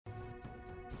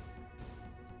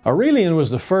Aurelian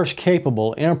was the first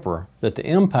capable emperor that the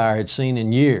empire had seen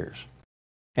in years,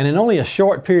 and in only a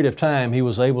short period of time he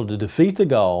was able to defeat the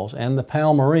Gauls and the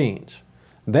Palmyrenes,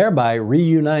 thereby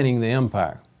reuniting the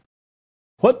empire.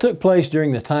 What took place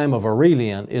during the time of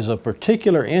Aurelian is of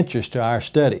particular interest to our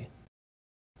study.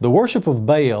 The worship of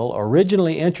Baal,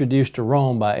 originally introduced to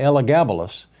Rome by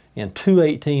Elagabalus in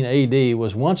 218 AD,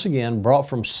 was once again brought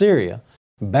from Syria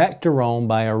back to Rome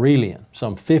by Aurelian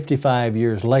some 55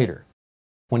 years later,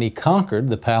 when he conquered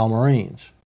the Palmyrenes.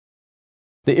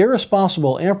 The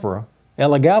irresponsible emperor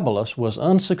Elagabalus was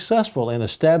unsuccessful in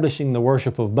establishing the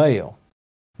worship of Baal,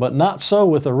 but not so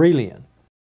with Aurelian.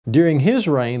 During his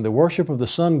reign, the worship of the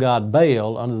sun god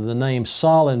Baal under the name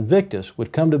Sol Invictus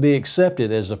would come to be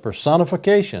accepted as a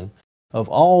personification of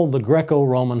all the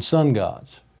Greco-Roman sun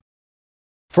gods.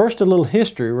 First, a little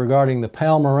history regarding the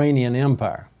Palmyrenian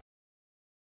Empire.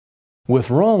 With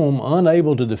Rome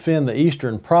unable to defend the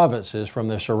eastern provinces from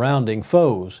their surrounding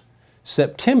foes,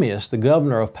 Septimius, the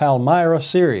governor of Palmyra,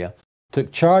 Syria,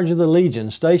 took charge of the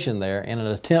legion stationed there in an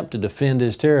attempt to defend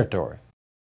his territory.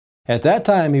 At that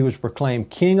time he was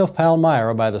proclaimed king of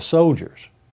Palmyra by the soldiers.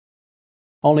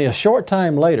 Only a short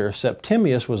time later,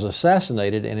 Septimius was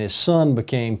assassinated and his son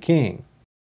became king.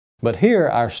 But here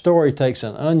our story takes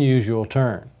an unusual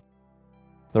turn.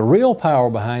 The real power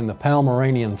behind the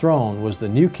Palmyrenian throne was the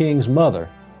new king's mother,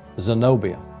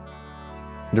 Zenobia.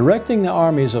 Directing the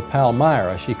armies of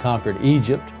Palmyra, she conquered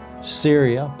Egypt,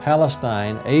 Syria,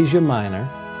 Palestine, Asia Minor,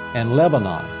 and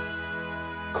Lebanon.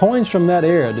 Coins from that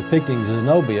era depicting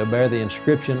Zenobia bear the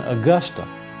inscription Augusta,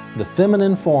 the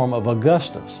feminine form of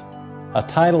Augustus, a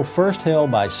title first held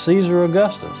by Caesar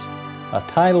Augustus, a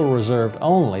title reserved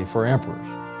only for emperors.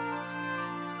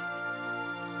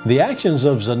 The actions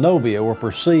of Zenobia were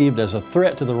perceived as a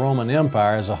threat to the Roman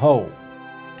Empire as a whole,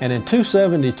 and in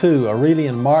 272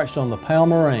 Aurelian marched on the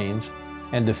Palmyrenes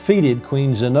and defeated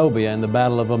Queen Zenobia in the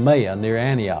Battle of Emea near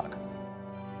Antioch.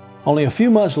 Only a few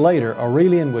months later,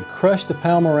 Aurelian would crush the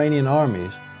Palmyrenian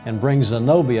armies and bring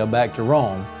Zenobia back to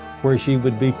Rome, where she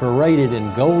would be paraded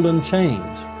in golden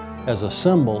chains as a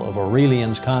symbol of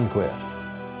Aurelian's conquest.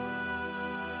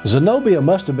 Zenobia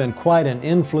must have been quite an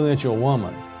influential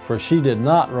woman, for she did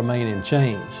not remain in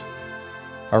chains.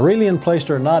 Aurelian placed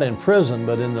her not in prison,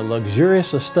 but in the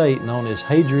luxurious estate known as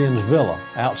Hadrian's Villa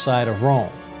outside of Rome.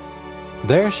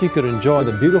 There she could enjoy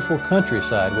the beautiful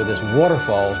countryside with its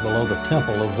waterfalls below the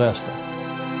Temple of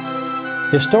Vesta.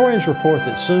 Historians report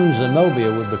that soon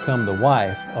Zenobia would become the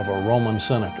wife of a Roman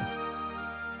senator.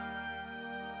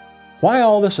 Why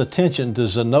all this attention to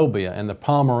Zenobia and the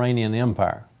Palmyrenian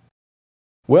Empire?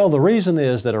 Well, the reason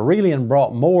is that Aurelian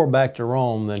brought more back to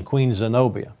Rome than Queen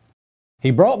Zenobia. He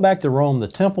brought back to Rome the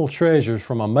temple treasures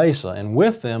from Emesa, and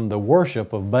with them the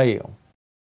worship of Baal.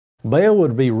 Baal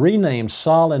would be renamed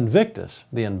Sol Invictus,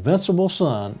 the invincible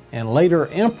sun, and later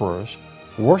emperors,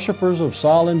 worshippers of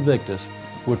Sol Invictus,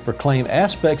 would proclaim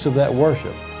aspects of that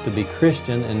worship to be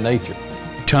Christian in nature.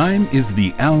 Time is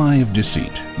the Ally of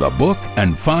Deceit, the book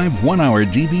and 5 one-hour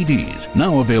DVDs,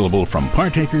 now available from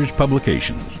Partakers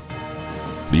Publications.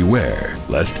 Beware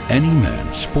lest any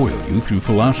man spoil you through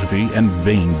philosophy and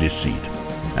vain deceit,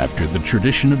 after the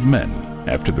tradition of men,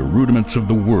 after the rudiments of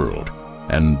the world,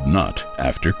 and not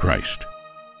after Christ.